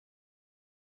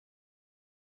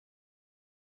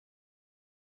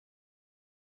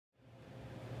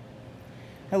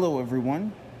Hello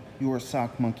everyone, your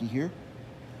Sock Monkey here,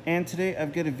 and today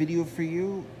I've got a video for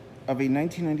you of a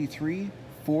 1993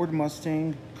 Ford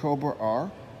Mustang Cobra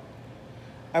R.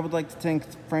 I would like to thank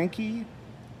Frankie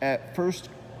at First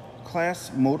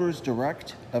Class Motors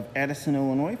Direct of Addison,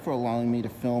 Illinois for allowing me to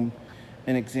film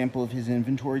an example of his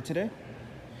inventory today.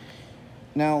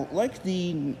 Now, like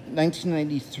the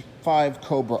 1995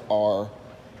 Cobra R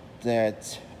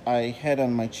that I had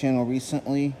on my channel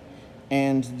recently,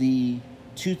 and the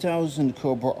 2000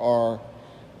 Cobra R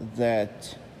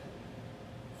that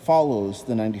follows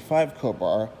the 95 Cobra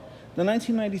R, the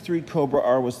 1993 Cobra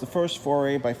R was the first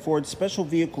foray by Ford's special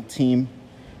vehicle team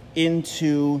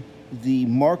into the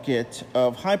market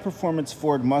of high-performance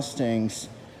Ford Mustangs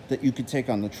that you could take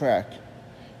on the track.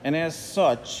 And as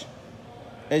such,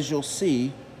 as you'll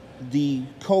see, the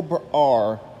Cobra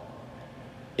R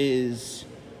is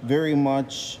very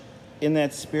much in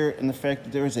that spirit, and the fact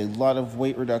that there is a lot of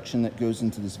weight reduction that goes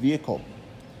into this vehicle.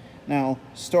 Now,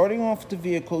 starting off the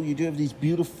vehicle, you do have these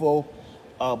beautiful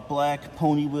black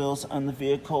pony wheels on the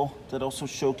vehicle that also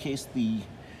showcase the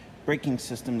braking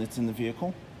system that's in the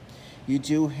vehicle. You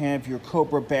do have your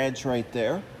Cobra badge right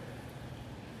there.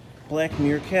 Black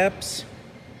mirror caps.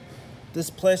 This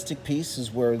plastic piece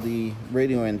is where the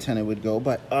radio antenna would go,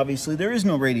 but obviously there is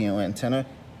no radio antenna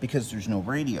because there's no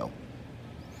radio.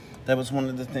 That was one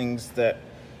of the things that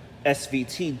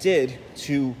SVT did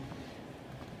to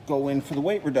go in for the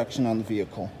weight reduction on the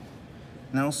vehicle.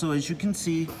 And also, as you can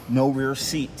see, no rear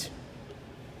seat.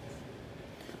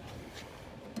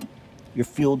 Your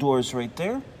fuel doors right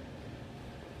there.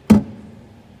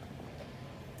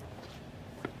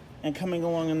 And coming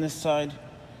along on this side,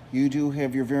 you do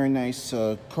have your very nice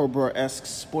Cobra-esque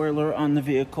spoiler on the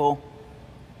vehicle.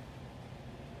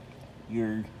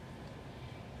 Your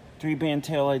 3-band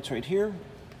taillights right here.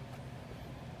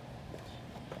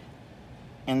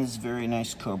 And this very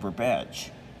nice Cobra badge.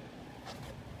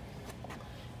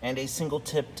 And a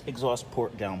single-tipped exhaust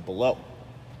port down below.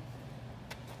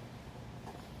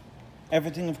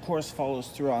 Everything, of course, follows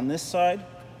through on this side.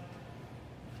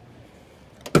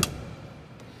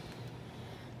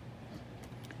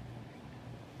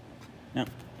 Now,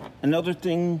 another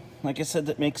thing, like I said,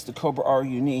 that makes the Cobra R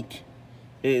unique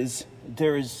is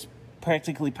there is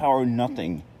practically power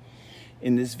nothing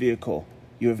in this vehicle.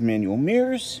 You have manual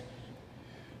mirrors,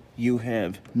 you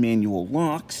have manual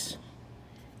locks,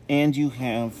 and you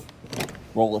have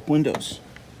roll-up windows.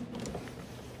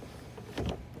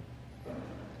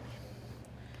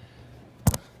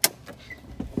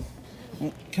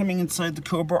 Coming inside the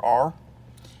Cobra R,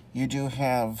 you do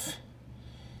have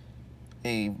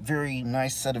a very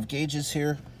nice set of gauges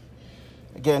here.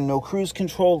 Again, no cruise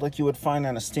control like you would find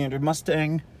on a standard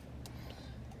Mustang.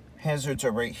 Hazards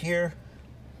are right here.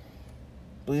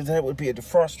 I believe that would be a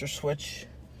defroster switch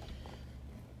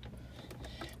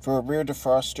for a rear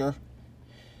defroster.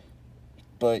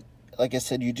 But like I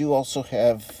said, you do also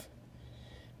have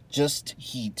just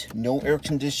heat, no air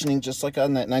conditioning, just like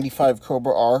on that 95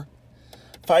 Cobra R.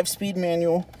 5-speed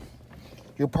manual.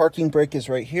 Your parking brake is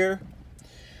right here.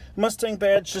 Mustang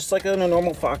badge, just like on a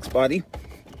normal Fox body.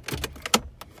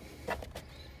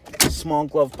 Small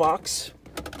glove box.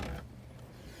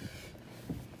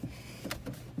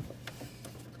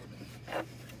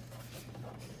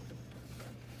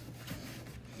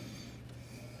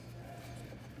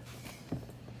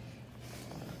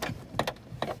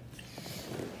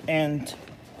 And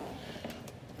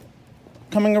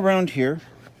coming around here,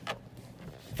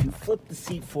 if you flip the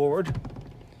seat forward,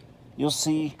 you'll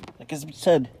see, like I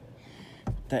said,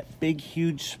 that big,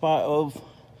 huge spot of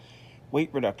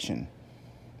weight reduction.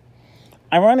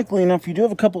 Ironically enough, you do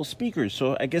have a couple of speakers,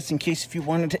 so I guess in case if you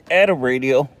wanted to add a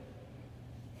radio,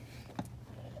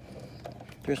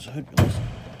 here's the hood release.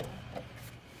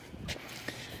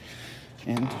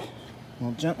 And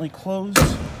we'll gently close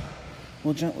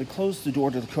the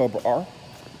door to the Cobra R.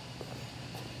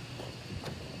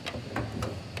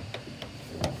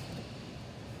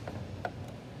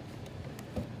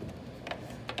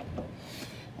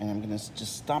 And I'm going to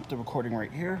just stop the recording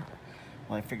right here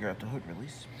while I figure out the hood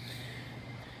release.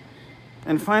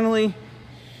 And finally,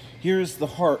 here's the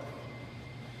heart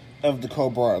of the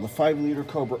Cobra R, the 5-liter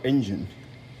Cobra engine.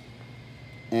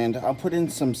 And I'll put in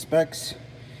some specs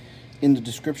in the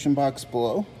description box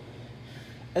below,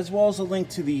 as well as a link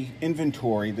to the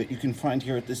inventory that you can find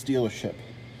here at this dealership.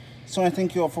 So I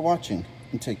thank you all for watching,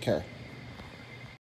 and take care.